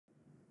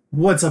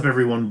What's up,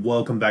 everyone?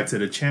 Welcome back to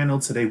the channel.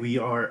 Today we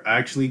are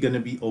actually going to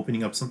be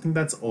opening up something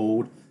that's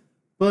old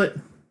but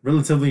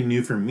relatively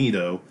new for me,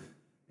 though.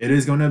 It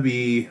is going to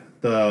be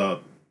the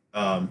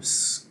Pokemon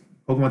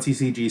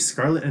TCG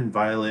Scarlet and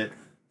Violet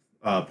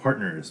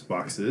Partners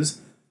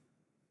boxes.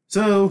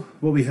 So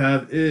what we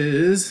have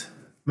is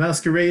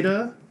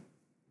Masquerada,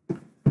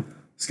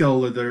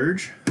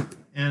 Skeledirge,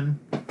 and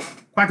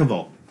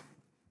Quackavolt.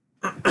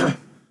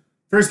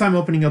 First time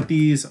opening up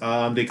these,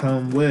 they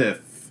come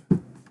with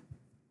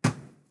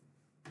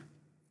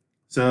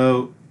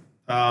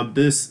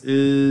this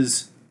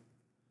is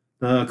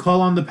the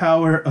Call on the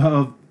Power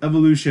of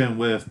Evolution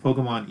with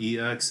Pokemon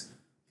EX.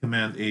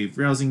 Command a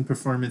rousing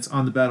performance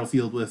on the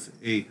battlefield with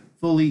a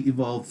fully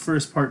evolved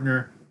first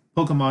partner,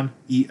 Pokemon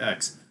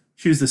EX.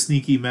 Choose the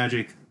sneaky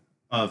magic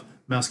of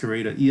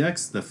Masquerada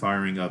EX, the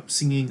firing up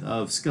singing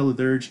of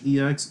Skeledirge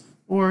EX,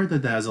 or the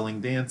dazzling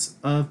dance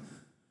of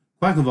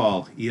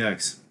Quackavolt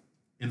EX.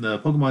 In the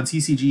Pokemon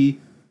TCG,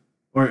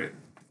 or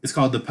it's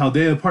called the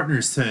Paldea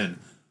Partner Tins.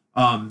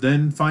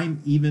 Then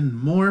find even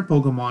more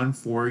Pokemon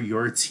for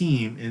your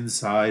team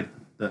inside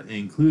the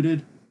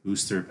included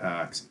booster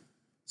packs.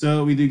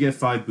 So we do get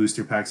 5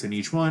 booster packs in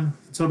each one,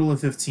 a total of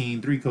 15,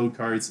 3 code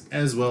cards,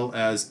 as well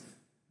as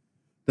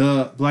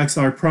the Black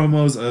Star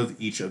promos of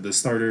each of the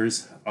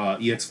starters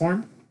EX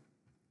form.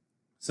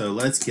 So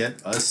let's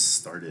get us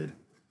started.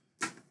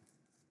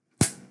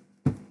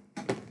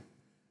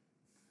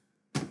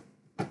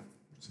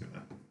 Just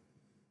gonna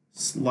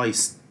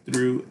slice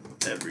through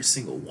every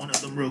single one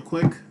of them real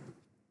quick.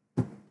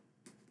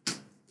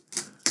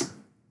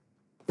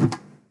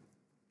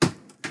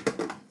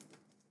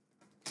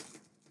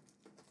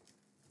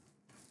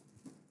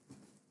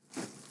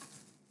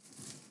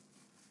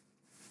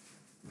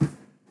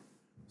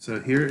 So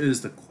here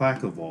is the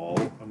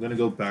Quackavolt. I'm going to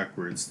go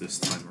backwards this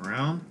time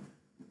around.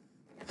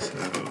 So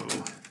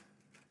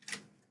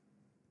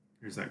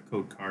here's that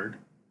code card.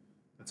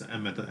 That's an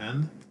M at the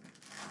end.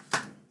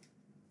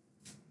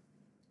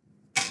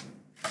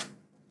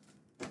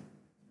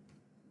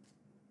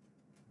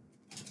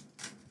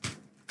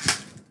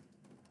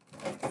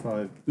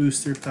 Five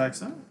booster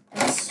packs. Oh,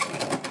 that's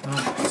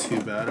not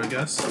too bad, I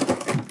guess.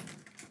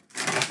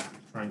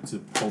 Trying to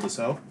pull this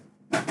out.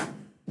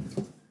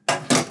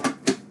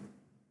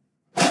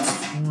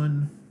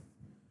 One.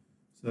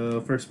 So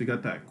first we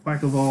got that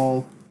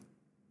Quackavolt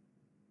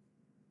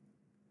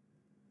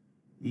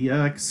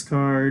EX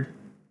card.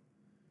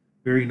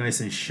 Very nice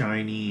and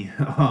shiny.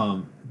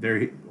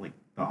 Very like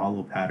the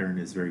hollow pattern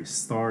is very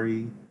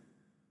starry.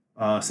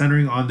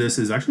 Centering on this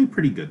is actually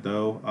pretty good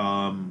though.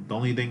 The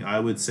only thing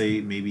I would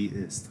say maybe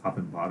is top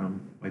and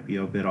bottom might be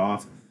a bit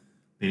off.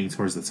 Leaning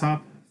towards the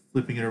top,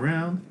 flipping it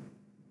around.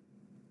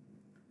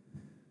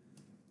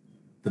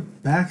 The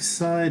back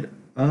side,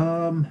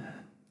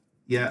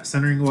 yeah,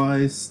 centering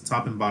wise,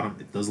 top and bottom,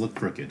 it does look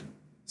crooked,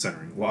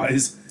 centering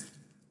wise,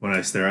 when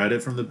I stare at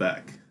it from the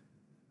back.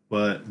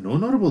 But no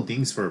notable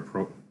things for a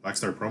Black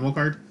Star promo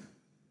card.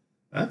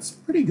 That's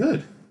pretty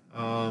good.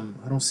 I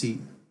don't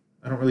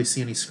really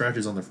see any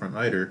scratches on the front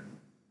either.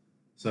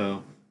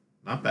 So,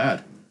 not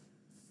bad.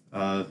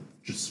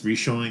 Just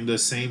re-showing the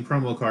same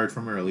promo card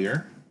from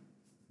earlier.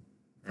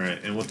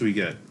 Alright, and what do we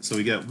get? So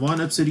we get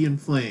 1 Obsidian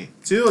Flame,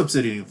 2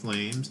 Obsidian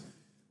Flames,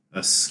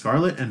 a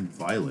Scarlet and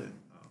Violet.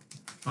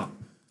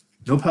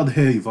 No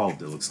Paldea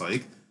evolved, it looks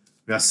like.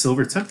 We got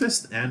Silver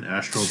Tempest and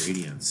Astral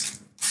Radiance.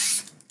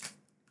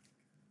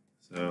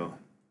 So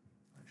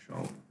I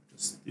shall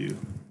just do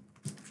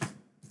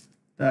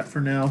that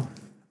for now.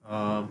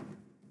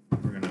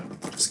 We're gonna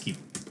just keep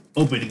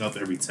opening up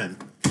every 10.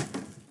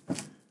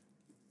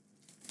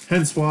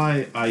 Hence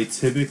why I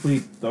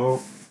typically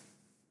don't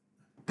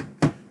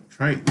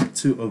try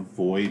to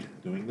avoid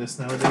doing this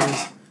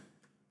nowadays.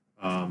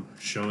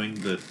 Showing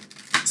the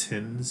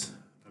tins.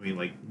 I mean,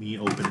 like me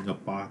opening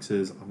up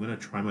boxes. I'm gonna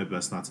try my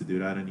best not to do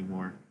that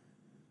anymore.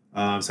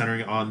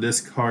 Centering on this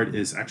card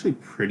is actually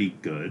pretty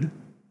good.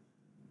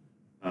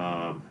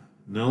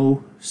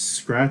 No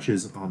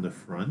scratches on the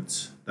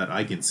front that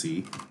I can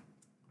see.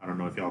 I don't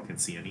know if y'all can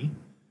see any.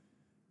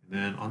 And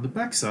then on the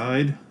back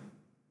side,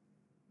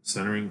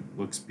 centering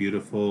looks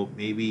beautiful.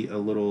 Maybe a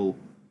little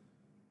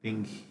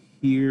thing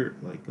here,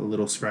 like a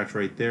little scratch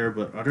right there.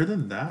 But other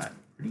than that,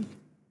 pretty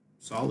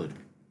solid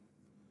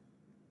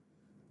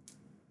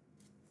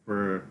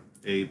for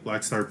a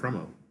Black Star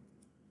promo.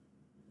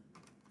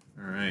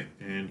 Alright,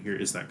 and here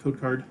is that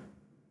code card.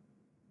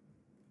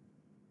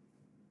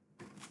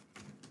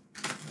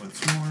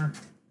 Once more.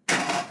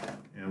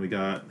 And we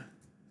got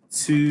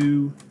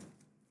 2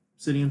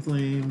 Obsidian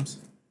Flames,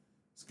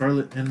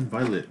 Scarlet and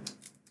Violet,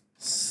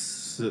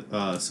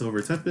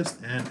 Silver Tempest,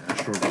 and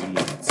Astral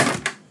Radiance.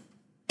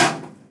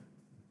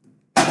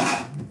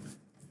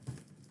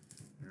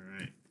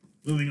 Alright,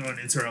 moving on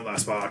into our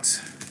last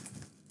box.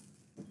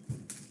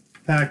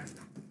 Pack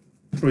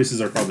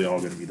choices are probably all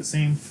going to be the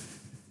same.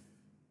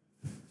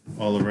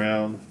 All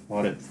around,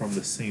 bought it from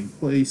the same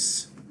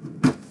place.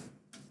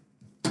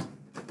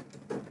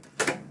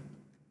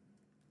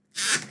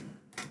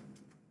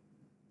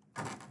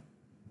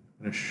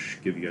 I'm going to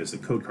should give you guys the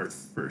code card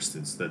first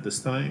instead this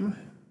time.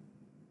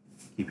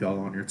 Keep y'all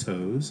on your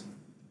toes.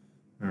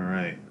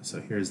 Alright, so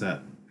here's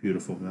that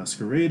beautiful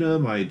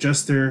Masquerada. My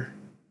Jester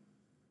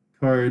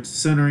card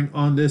centering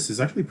on this is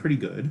actually pretty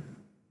good.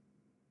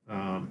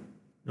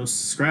 No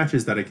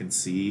scratches that I can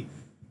see.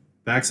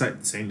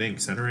 Backside, same thing,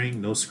 centering,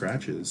 no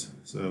scratches.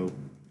 So,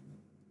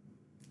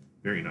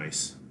 very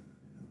nice.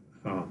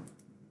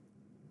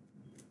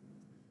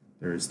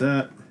 There's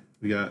that.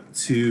 We got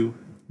 2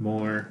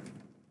 more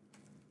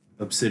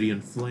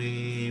Obsidian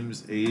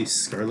Flames, a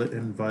Scarlet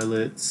and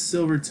Violet,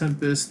 Silver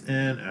Tempest,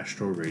 and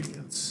Astral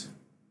Radiance.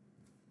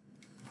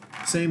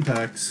 Same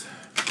packs.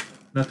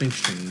 Nothing's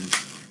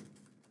changed.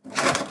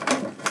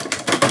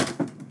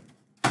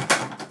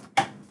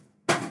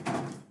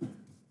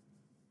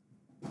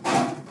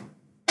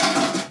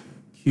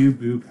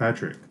 Boo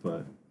Patrick,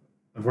 but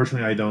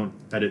unfortunately I don't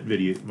edit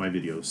my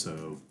videos,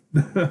 so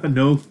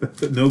no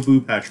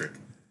Boo Patrick.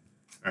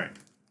 Alright.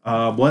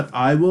 What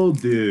I will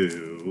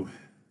do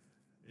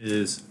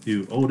is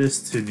do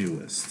oldest to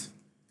newest.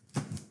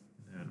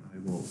 And I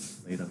will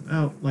lay them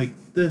out like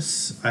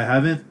this. I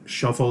haven't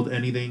shuffled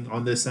anything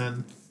on this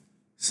end.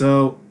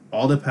 So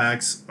all the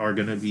packs are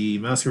gonna be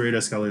Masquerade,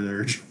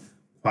 Escalade,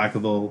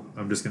 Quackable.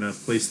 I'm just gonna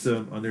place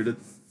them under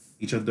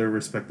each of their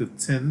respective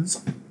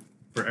tins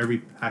for every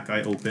pack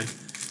I open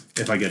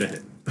if I get a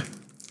hit.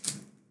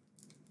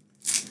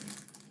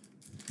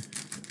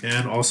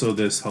 And also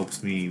this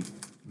helps me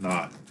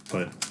not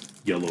put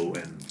yellow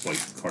and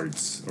white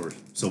cards or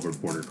silver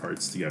border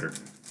cards together.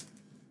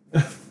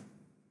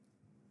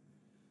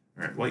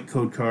 Alright, white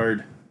code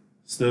card.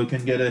 Still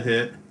can get a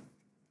hit.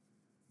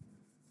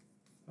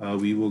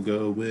 We will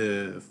go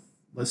with,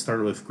 let's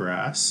start with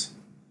grass.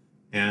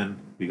 And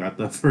we got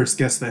the first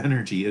guess the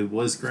energy. It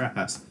was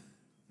grass.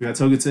 We got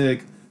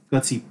Togetic,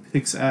 Gutsy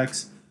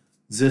Pixaxe,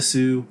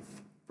 Zissou,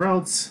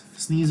 Brouts,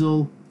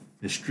 Sneasel,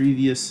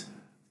 Mischievous,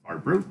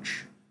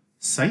 Arbroach,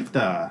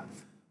 Saita,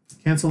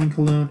 Canceling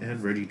Cologne, and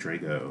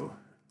Regidrago.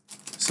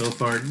 So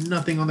far,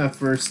 nothing on that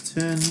first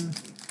 10.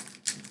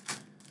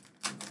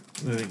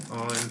 Moving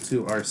on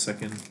to our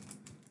second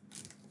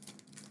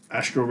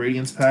Astral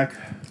Radiance pack.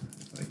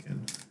 If I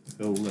can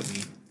go, let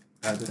me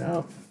add it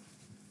out.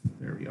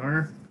 There we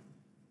are.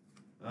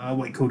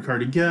 White code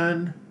card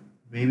again.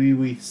 Maybe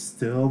we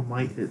still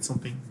might hit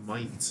something.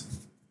 Might.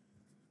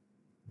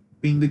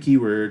 Being the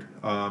keyword,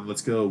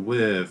 let's go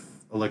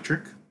with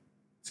Electric.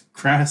 It's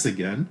grass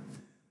again.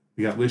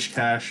 We got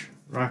Wishcash,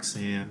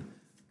 Roxanne,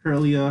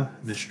 Curlia,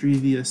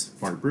 Mischievous,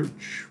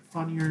 Barbroach,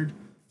 Poniard,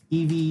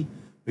 Eevee.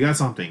 We got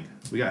something.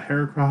 We got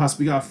Heracross,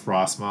 we got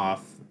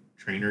Frostmoth,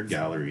 Trainer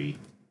Gallery.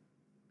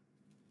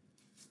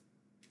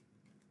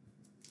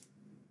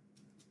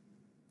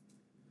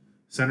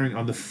 Centering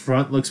on the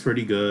front looks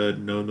pretty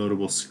good. No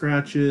notable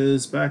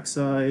scratches.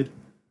 Backside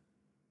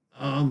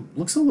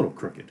looks a little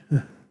crooked.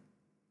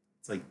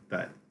 It's like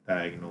that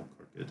diagonal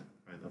crooked,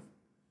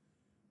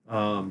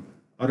 kind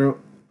of.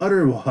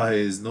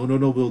 Otherwise, no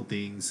notable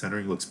things.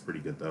 Centering looks pretty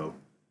good though,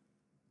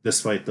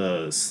 despite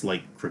the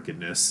slight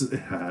crookedness it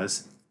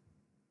has.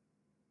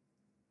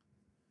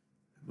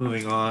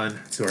 Moving on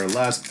to our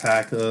last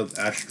pack of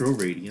Astral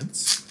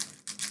Radiance.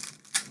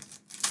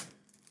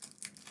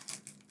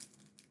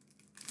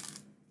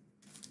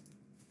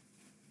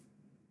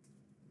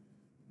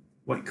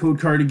 White code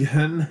card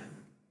again.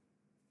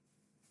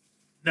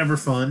 Never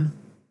fun.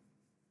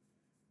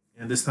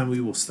 And this time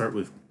we will start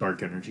with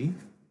Dark Energy.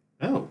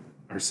 Oh,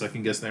 our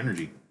second guess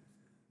energy.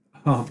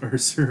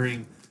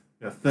 Ursaring,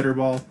 we got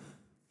Featherball,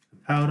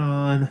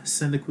 Powdon,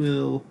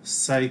 Cyndaquil,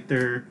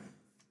 Scyther,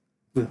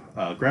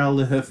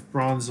 Growlithe,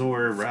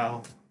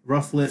 Bronzor,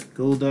 Rufflet,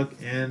 Golduck,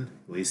 and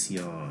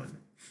Glaceon.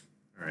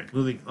 Alright,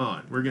 moving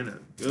on. We're going to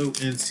go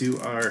into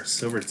our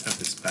Silver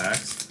Tempest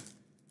packs.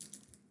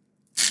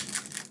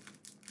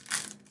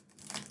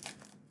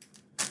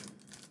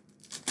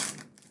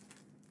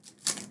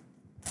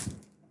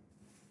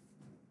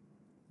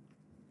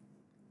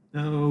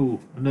 No,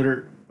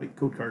 another white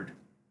code card.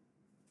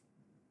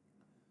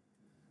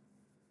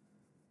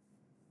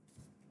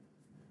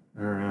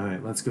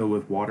 Alright, let's go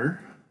with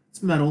water.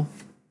 It's metal.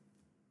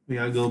 We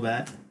got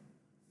Golbat,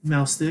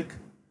 Moustick,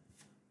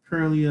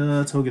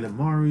 Curlia,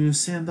 Togedemaru,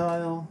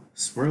 Sandile,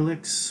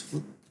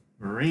 Swirlix,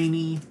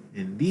 Moraine,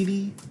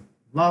 Indeedee,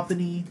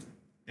 Lopunny,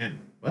 and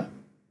what?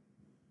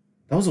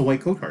 That was a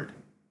white code card.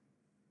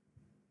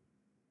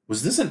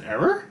 Was this an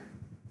error?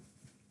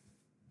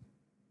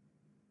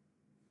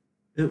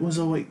 It was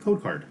a white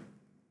code card.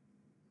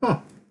 Huh.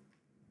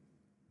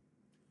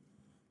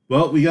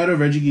 Well, we got a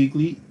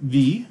Regigigas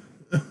V.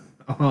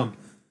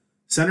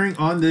 Centering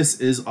on this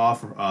is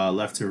off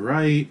left to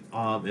right.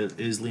 It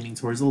is leaning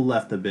towards the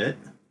left a bit.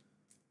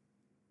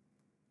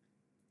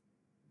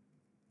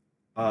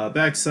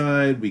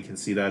 Backside, we can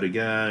see that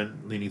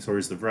again, leaning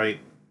towards the right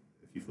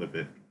if you flip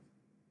it.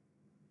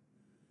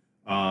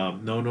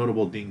 No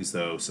notable dings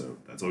though, so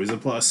that's always a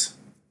plus.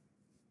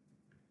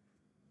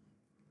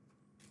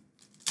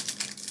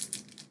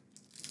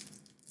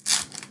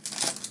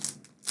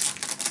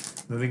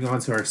 Moving on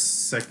to our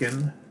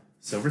second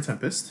Silver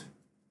Tempest.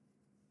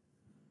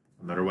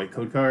 Another white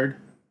code card.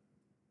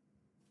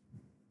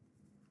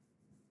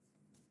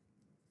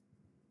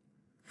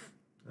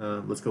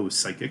 Let's go with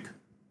Psychic.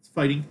 It's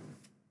fighting.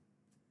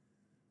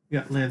 We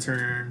got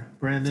Lantern,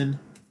 Brandon,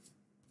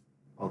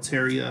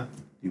 Altaria,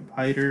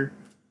 Dupiter,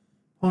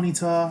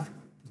 Ponyta,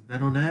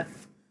 Venonet,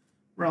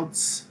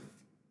 Routes,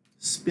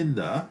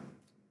 Spinda,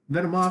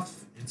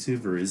 Venomoth, into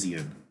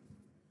Virizion.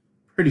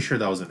 Pretty sure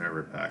that was an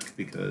error pack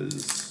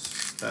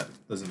because that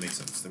doesn't make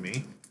sense to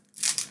me.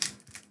 It's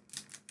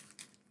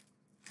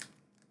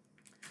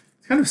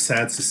kind of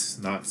sad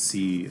to not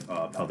see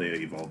Paldea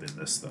evolve in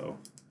this, though.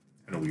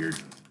 Kind of weird.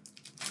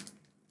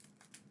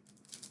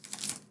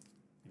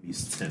 In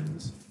these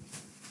tins.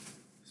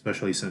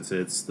 Especially since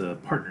it's the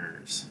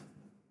Partners.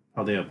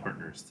 Paldea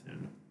Partners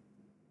tin.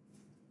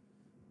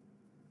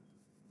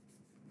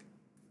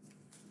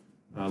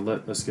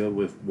 Let us go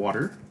with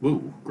Water.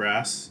 Whoa,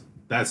 Grass.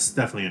 That's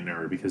definitely an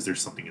error because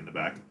there's something in the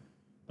back.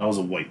 That was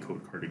a white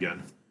code card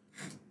again.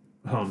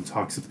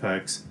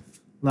 Toxapex,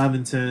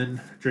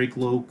 Laventon,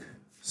 Drakeloak,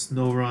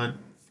 Snowrunt,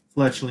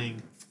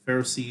 Fletchling,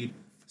 Ferroseed,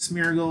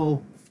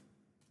 Smeargle,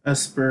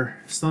 Esper,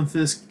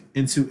 Stunfisk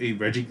into a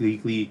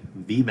Regigigas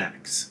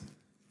VMAX.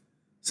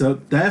 So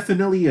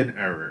definitely an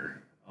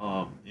error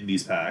in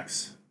these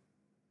packs.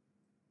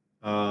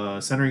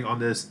 Centering on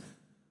this,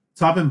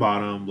 top and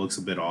bottom looks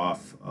a bit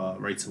off.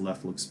 Right to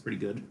left looks pretty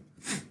good.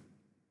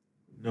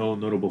 No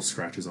notable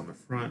scratches on the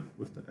front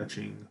with the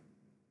etching.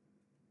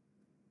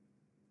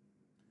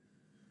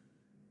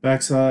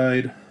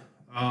 Backside,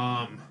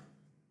 top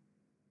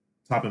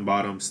and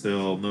bottom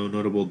still no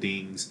notable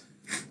dings.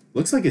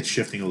 Looks like it's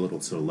shifting a little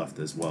to the left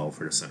as well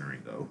for the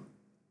centering though.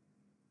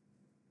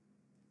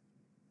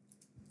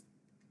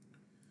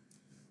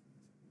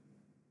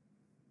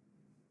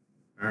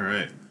 All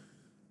right,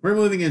 we're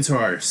moving into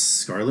our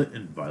Scarlet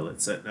and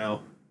Violet set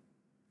now.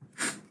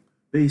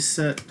 Base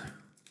set.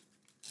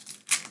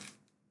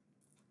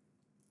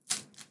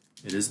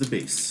 It is the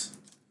base.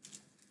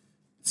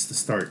 It's the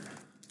start.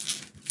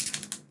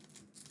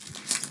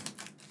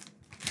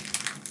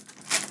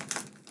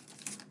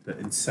 The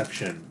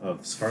inception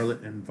of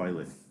Scarlet and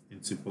Violet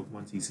into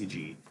Pokemon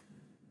TCG.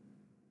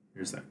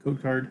 Here's that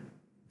code card.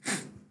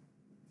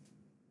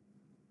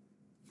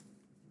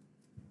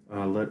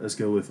 Let us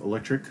go with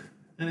Electric,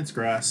 and it's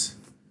Grass.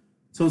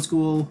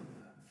 Toadschool,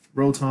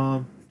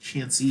 Rotom,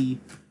 Chansey,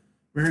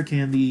 Rare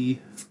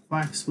Candy,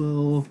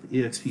 Quaxwell,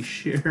 EXP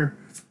Share,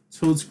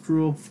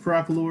 Toadscruel,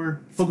 Crocalor,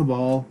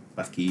 Pokeball,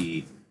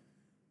 Buffkey.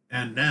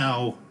 And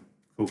now,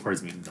 code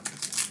cards mean nothing.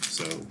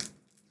 So,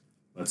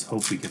 let's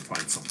hope we can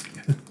find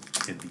something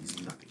in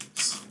these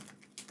nothings.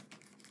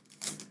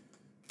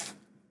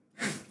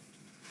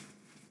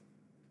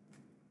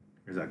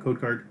 Here's that code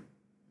card.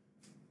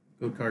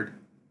 Code card.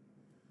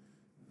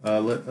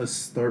 Let us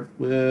start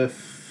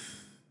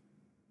with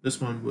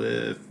this one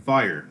with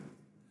Fire.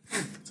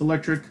 It's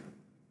Electric.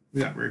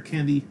 We got Rare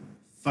Candy,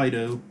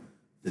 Fido,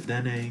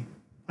 Dedenne,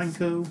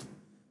 Pineco,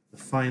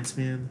 Defiance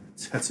Man,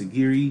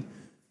 Tatsugiri,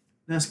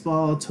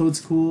 Nestball,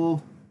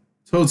 Toadscool.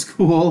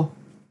 Toadscool.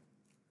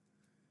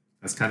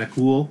 That's kind of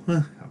cool.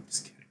 I'm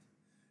just kidding.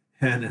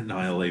 And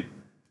Annihilate.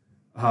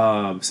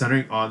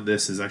 Centering on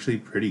this is actually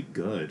pretty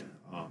good.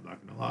 I'm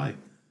not going to lie.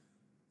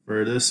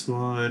 For this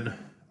one,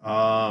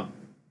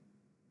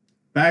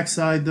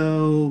 backside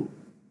though,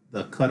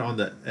 the cut on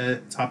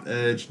the top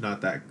edge,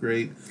 not that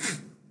great.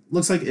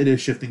 Looks like it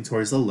is shifting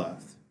towards the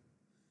left.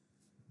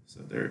 So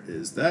there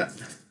is that.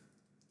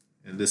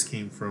 And this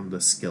came from the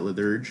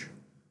Skeledirge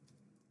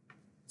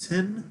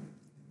tin.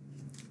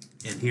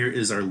 And here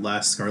is our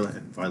last Scarlet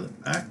and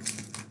Violet pack.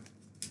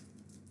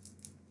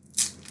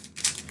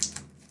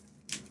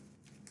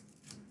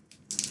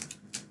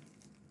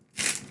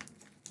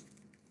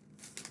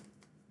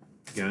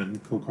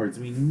 Again, code cards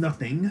mean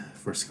nothing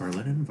for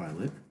Scarlet and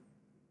Violet.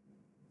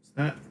 What's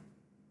that?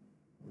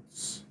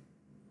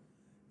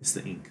 It's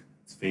the ink.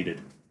 It's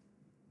faded.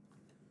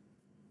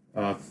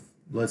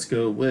 Let's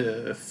go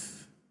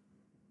with...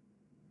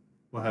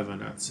 What have I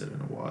not said in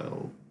a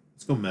while?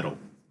 Let's go Metal.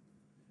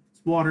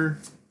 It's Water.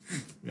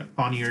 We got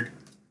Poniard,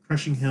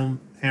 Crushing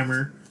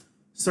Hammer,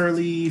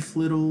 Starleaf,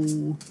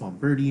 Little,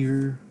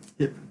 Bombardier,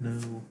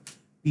 Hypno,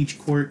 Beach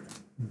Court,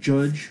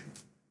 Judge,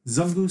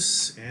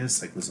 Zungoose, and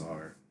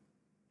Cyclizar.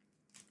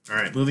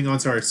 Alright, moving on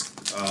to our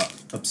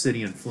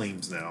Obsidian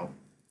Flames now.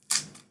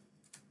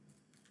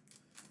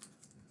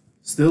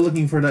 Still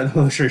looking for that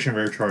illustration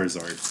rare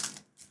Charizard.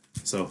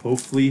 So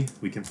hopefully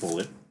we can pull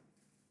it.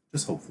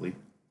 Just hopefully.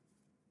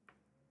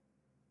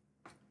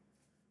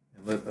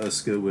 And let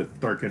us go with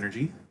Dark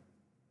Energy.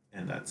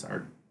 And that's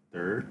our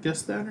third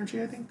guest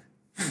energy, I think.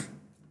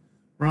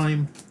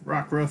 Rhyme,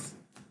 Rockruff,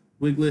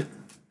 Wiglet,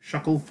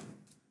 Shuckle,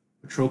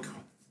 Patrol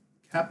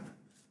Cap,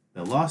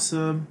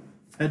 Velocum,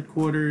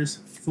 Headquarters,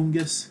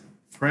 Fungus,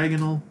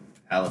 Fragonal,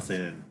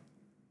 Palafin.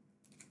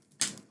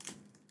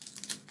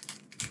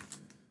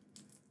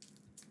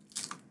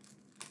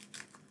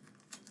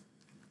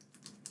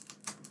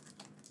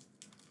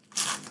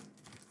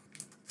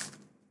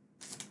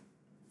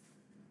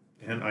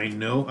 And I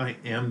know I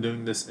am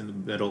doing this in the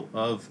middle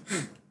of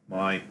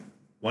my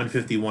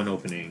 151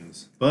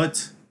 openings,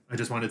 but I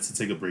just wanted to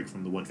take a break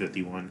from the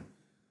 151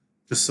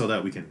 just so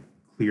that we can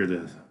clear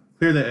the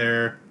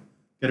air,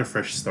 get a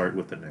fresh start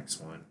with the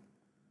next one.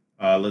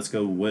 Let's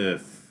go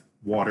with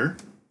water.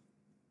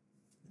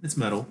 It's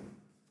metal.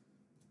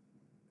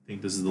 I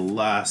think this is the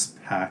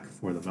last pack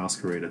for the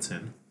Masquerade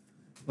tin.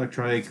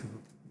 Electrike,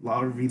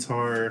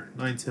 Larvitar,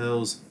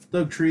 Ninetales,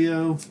 Doug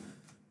Trio.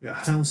 We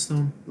got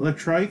Houndstone,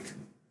 Electrike.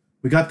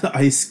 We got the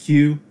Ice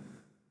Cube.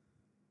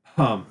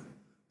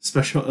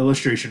 Special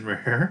illustration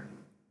rare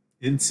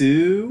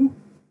into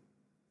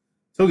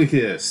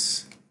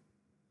Togekiss.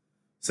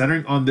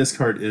 Centering on this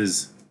card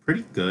is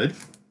pretty good.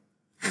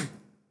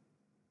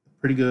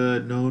 Pretty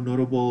good. No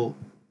notable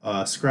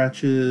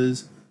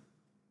scratches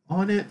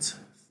on it.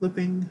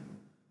 Flipping.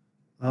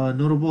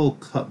 Notable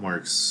cut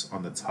marks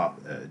on the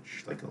top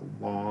edge. Like a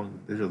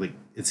long. There's like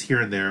it's here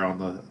and there on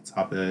the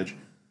top edge.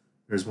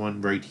 There's one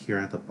right here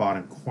at the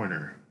bottom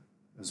corner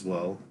as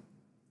well.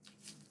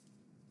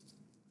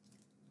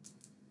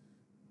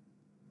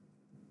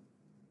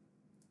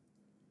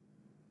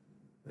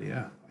 But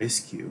yeah, Ice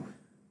Cube.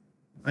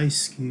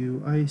 Ice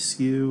Cube, Ice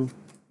Cube.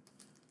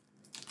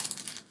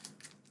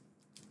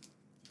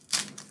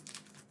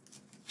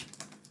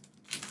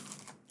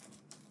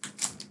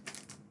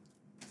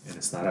 And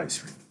it's not ice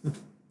cream.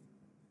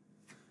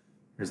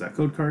 Here's that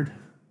code card.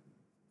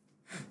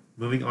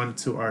 Moving on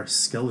to our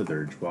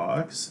Skeledirge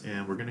box,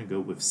 and we're going to go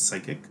with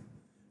Psychic,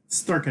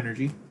 Stark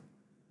Energy,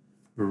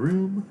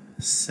 Varoom,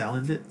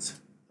 Salandit,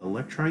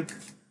 Electrike,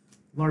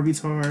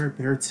 Larvitar,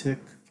 Beartic,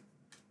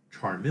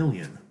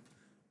 Charmeleon,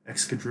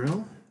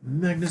 Excadrill,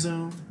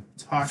 Magnezone,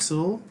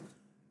 Toxel,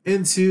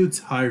 into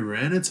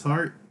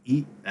Tyranitar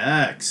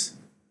EX.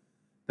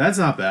 That's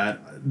not bad.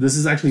 This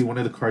is actually one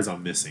of the cards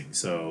I'm missing,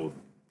 so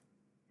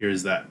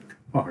here's that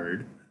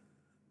card.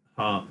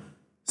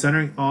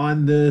 Centering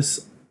on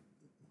this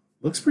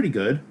looks pretty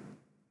good.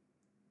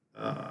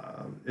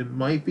 It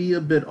might be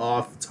a bit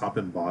off top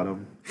and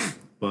bottom,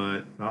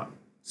 but not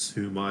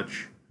too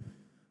much.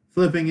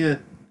 Flipping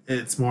it,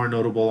 it's more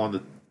notable on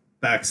the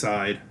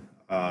backside.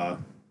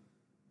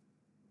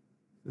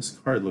 This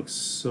card looks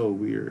so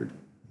weird.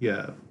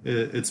 Yeah,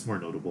 it's more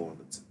notable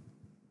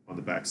on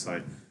the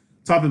backside.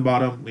 Top and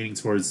bottom, leaning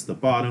towards the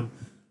bottom.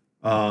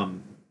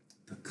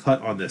 The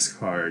cut on this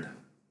card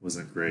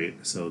wasn't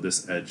great, so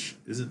this edge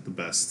isn't the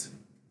best.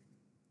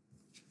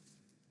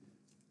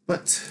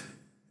 But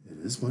it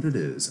is what it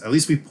is. At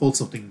least we pulled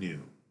something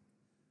new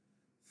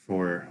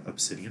for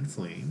Obsidian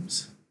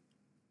Flames.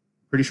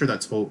 Pretty sure that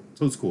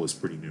Toadschool is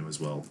pretty new as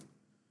well,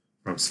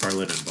 from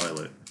Scarlet and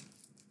Violet.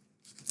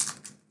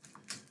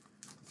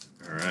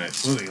 Alright,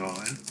 moving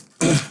on.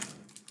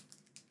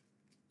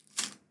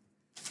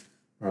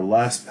 Our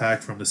last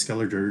pack from the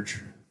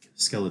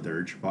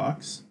Skeledirge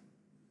box.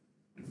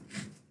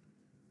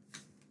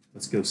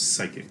 Let's go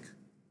Psychic.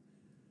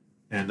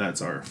 And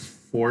that's our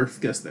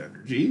fourth Guest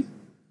Energy.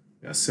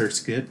 We got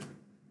Surskit,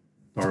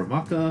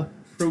 Darumaka,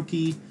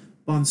 Froakie,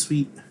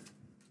 Bonsweet,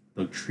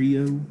 Doug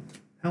Trio,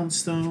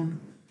 Houndstone,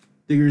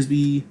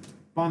 Diggersby,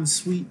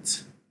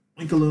 Bonsweet,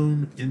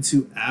 Oinkologne,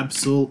 into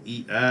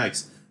Absol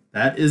EX.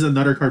 That is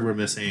another card we're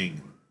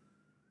missing.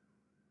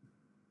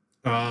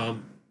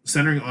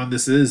 Centering on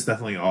this is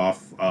definitely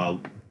off.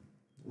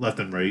 Left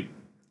and right.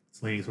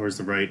 It's leaning towards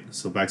the right,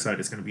 so backside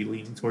is going to be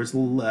leaning towards the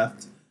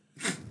left.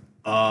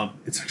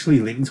 It's actually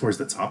leaning towards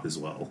the top as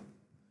well.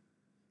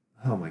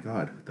 Oh my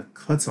god, the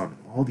cuts on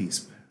all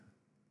these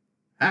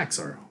packs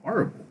are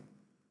horrible.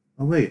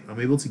 Oh wait, I'm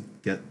able to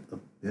get a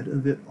bit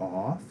of it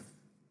off.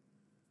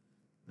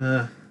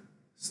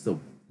 Still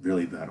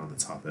really bad on the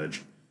top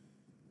edge.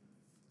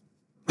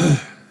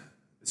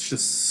 It's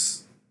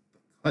just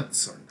the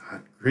cuts are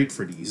not great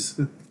for these.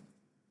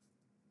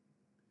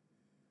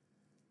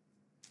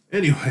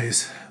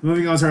 Anyways,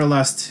 moving on to our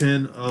last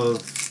tin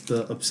of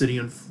the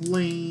Obsidian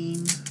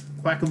Flame.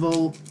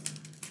 Quackable.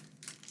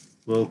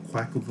 Will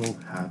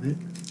Quackable have it?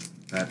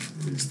 That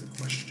is the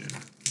question.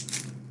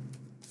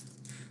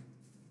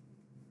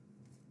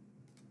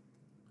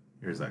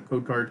 Here's that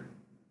code card.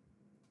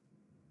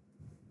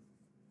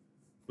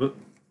 Whoop.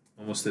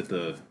 Almost hit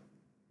the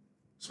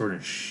Sword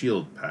and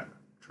Shield pack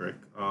trick.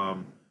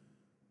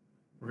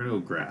 We're going to go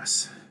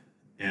Grass.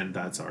 And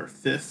that's our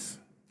fifth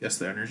Guess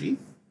the Energy.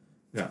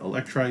 We got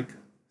Electrike,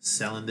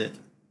 Salandit,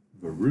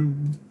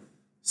 Varoom,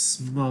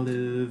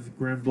 Smoliv,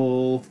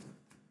 Granbull,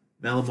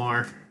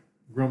 Malamar,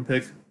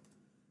 Grumpig,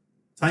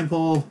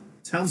 Timepole,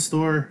 Town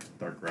Store,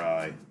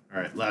 Darkrai.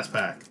 Alright, last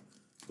pack.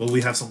 Will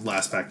we have some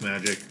last pack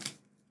magic?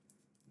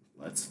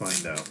 Let's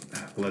find out.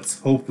 Let's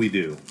hope we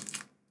do.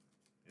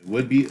 It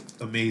would be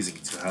amazing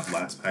to have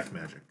last pack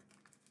magic.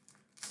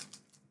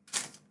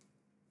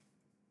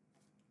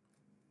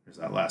 Here's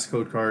that last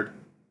code card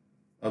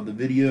of the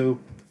video.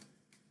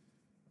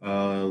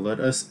 Let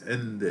us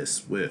end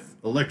this with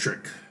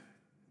Electric.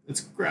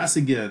 It's Grass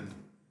again.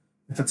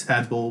 That's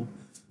Tadbulb,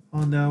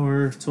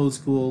 Houndour,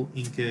 Toadschool,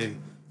 Inkay,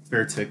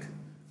 Beartic,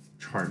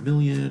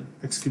 Charmeleon,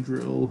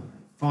 Excadrill,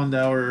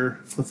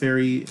 Houndour,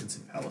 Clefairy, and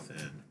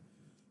Palafin.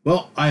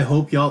 Well, I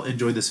hope y'all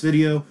enjoyed this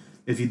video.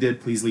 If you did,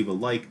 please leave a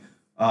like.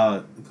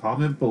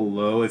 Comment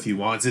below if you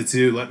wanted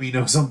to. Let me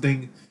know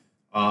something.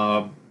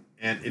 And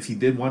if you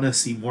did want to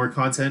see more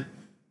content,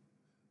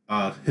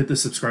 hit the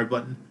subscribe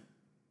button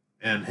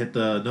and hit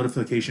the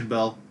notification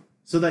bell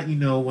so that you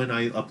know when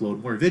I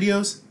upload more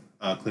videos.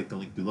 Click the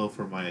link below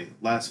for my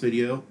last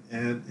video.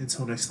 And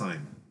until next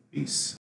time, peace.